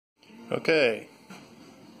Okay,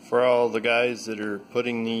 for all the guys that are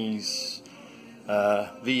putting these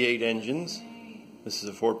V8 engines, this is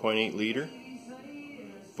a 4.8 liter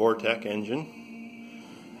Vortec engine,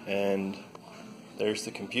 and there's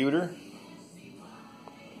the computer.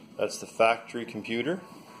 That's the factory computer,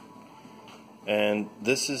 and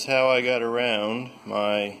this is how I got around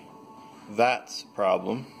my VATS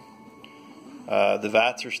problem. The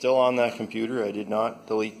VATS are still on that computer. I did not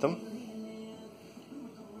delete them.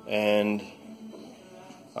 And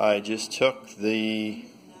I just took the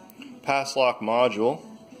pass lock module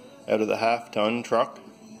out of the half-ton truck,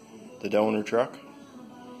 the donor truck,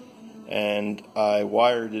 and I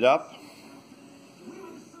wired it up,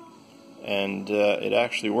 and it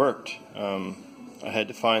actually worked. I had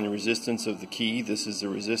to find the resistance of the key. This is the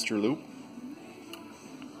resistor loop,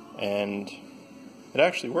 and it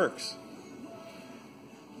actually works.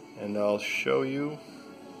 And I'll show you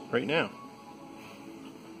right now.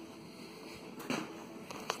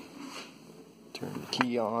 Turn the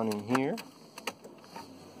key on in here.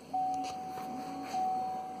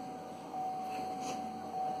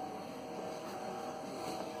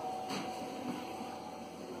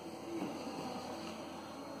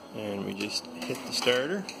 And we just hit the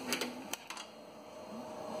starter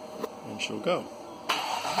and she'll go.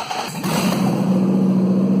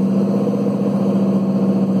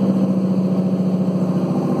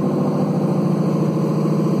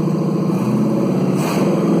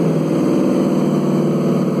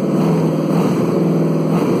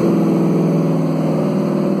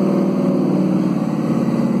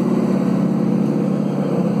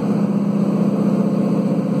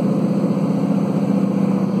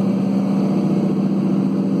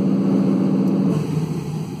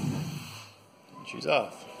 She's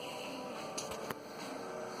off.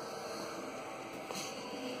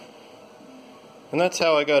 And that's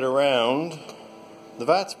how I got around the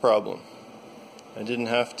VATS problem. I didn't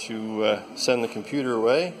have to send the computer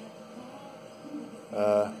away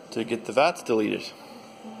to get the VATS deleted.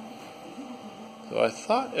 So I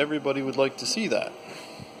thought everybody would like to see that.